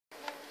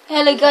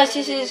Hello guys,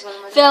 this is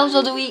Fails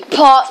of the Week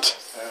part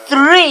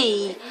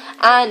 3,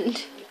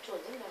 and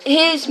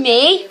here's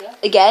me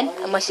again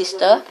and my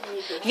sister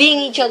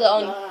viewing each other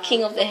on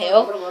King of the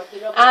Hill,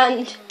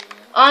 and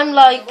I'm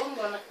like,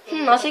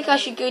 I think I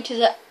should go to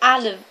the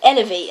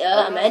elevator,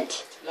 and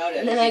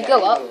then I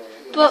go up,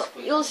 but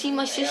you'll see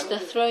my sister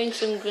throwing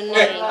some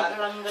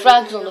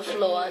frags on the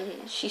floor,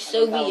 and she's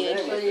so weird.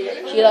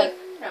 She like,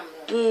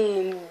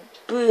 boom,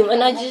 boom,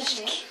 and I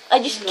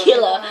just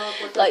kill her.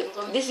 Like,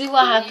 this is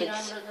what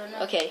happens.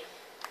 Okay.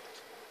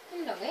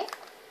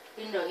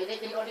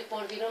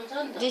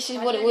 This is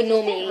what it would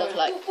normally look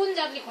like.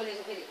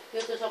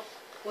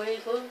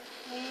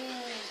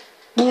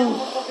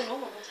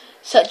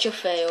 Such a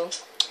fail.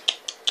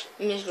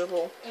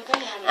 Miserable.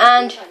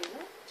 And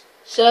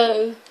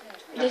so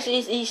this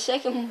is the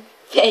second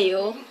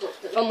fail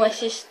from my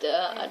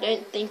sister. I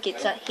don't think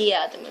it's here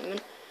at the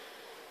moment.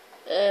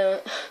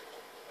 I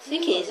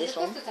think it is this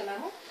one.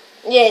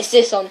 Yeah, it's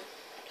this one.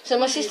 So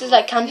my sister's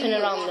like camping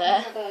around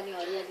there,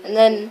 and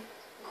then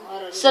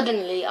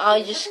suddenly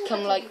I just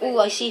come like, oh,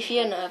 I see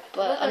Fiona,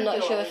 but I'm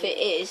not sure if it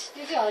is.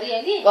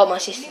 Well, my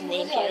sister's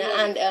named Fiona,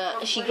 and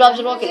she grabs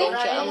a rocket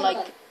launcher. I'm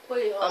like,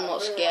 I'm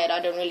not scared, I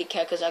don't really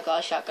care because I got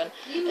a shotgun.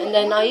 And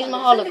then I use my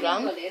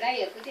hologram,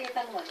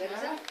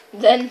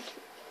 then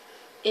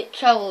it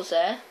travels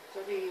there,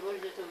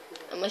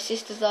 and my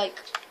sister's like,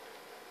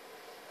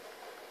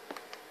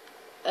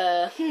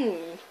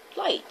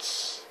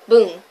 lights,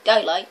 boom,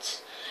 guy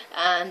lights.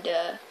 And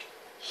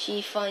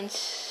she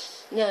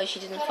finds, no,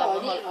 she doesn't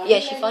find my hologram. Yeah,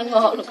 she finds my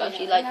hologram.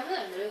 She's like,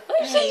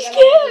 I'm so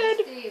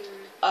scared.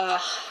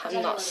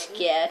 I'm not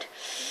scared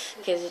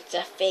because it's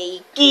a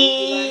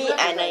fakey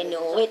and I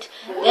know it.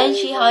 Then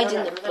she hides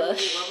in the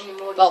bush,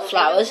 well,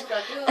 flowers,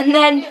 and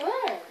then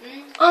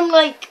I'm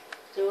like,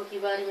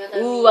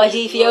 ooh, I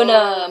see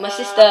Fiona, my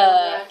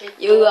sister,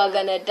 you are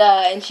gonna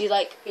die. And she's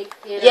like,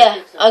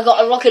 yeah, I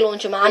got a rocket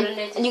launcher, man,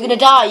 and you're gonna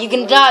die, you're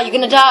gonna die, you're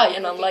gonna die.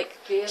 And I'm like,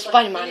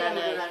 Spider-Man, and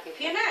I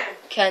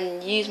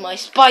can use my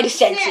spider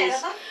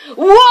senses.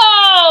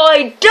 Whoa,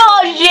 I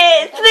dodged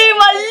it through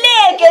my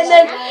leg, and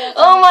then,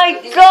 oh my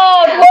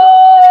god, woo!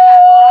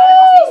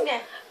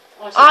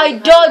 I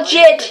dodged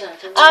it,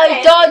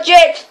 I dodged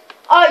it,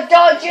 I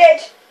dodged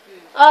it,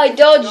 I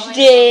dodged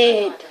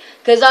it.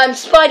 Because I'm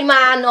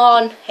Spider-Man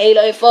on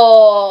Halo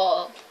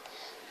 4.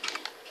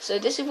 So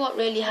this is what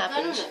really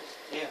happens.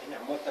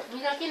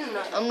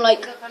 I'm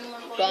like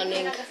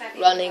running.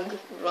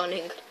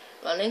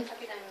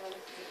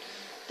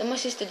 Then my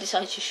sister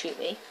decides to shoot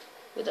me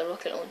with a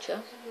rocket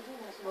launcher.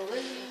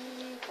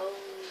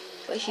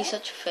 But she's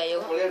such a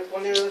fail.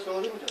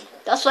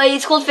 That's why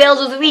it's called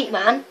Fails of the Week,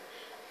 man.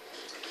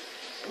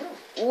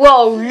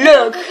 Whoa,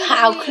 look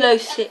how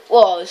close it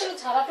was.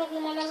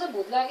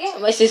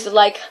 And my sister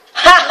like,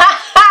 ha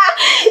ha ha,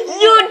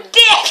 you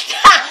did.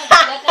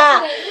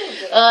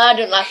 I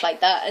don't laugh like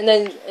that. And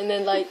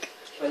then like,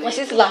 my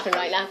sister's laughing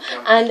right now.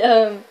 And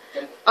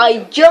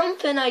I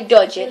jump and I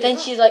dodge it. Then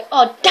she's like,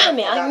 oh damn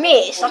it, I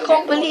missed. I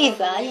can't believe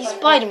that. He's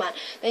Spider-Man.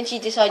 Then she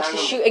decides to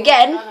shoot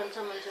again.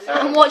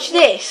 And watch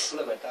this.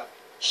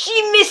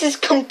 She misses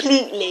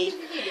completely.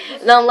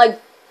 And I'm like,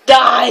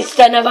 die,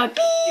 son of a beep.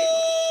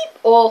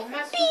 Or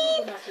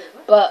beep,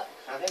 but,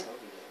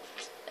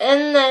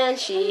 and then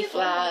she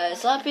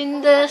flies up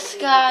in the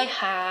sky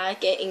high,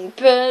 getting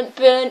burnt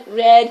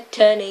red,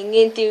 turning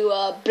into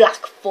a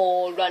black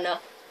forerunner.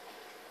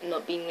 I'm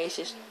not being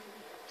racist.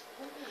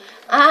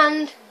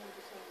 And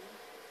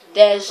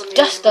there's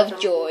Dust of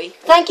Joy.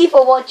 Thank you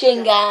for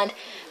watching, and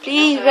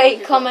please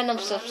rate, comment and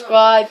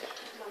subscribe.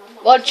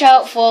 Watch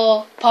out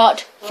for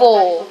part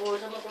 4.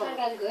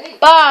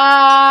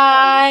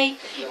 Bye.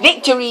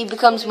 Victory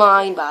becomes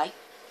mine. Bye.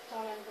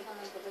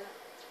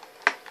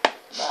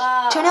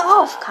 Turn it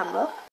off, camera.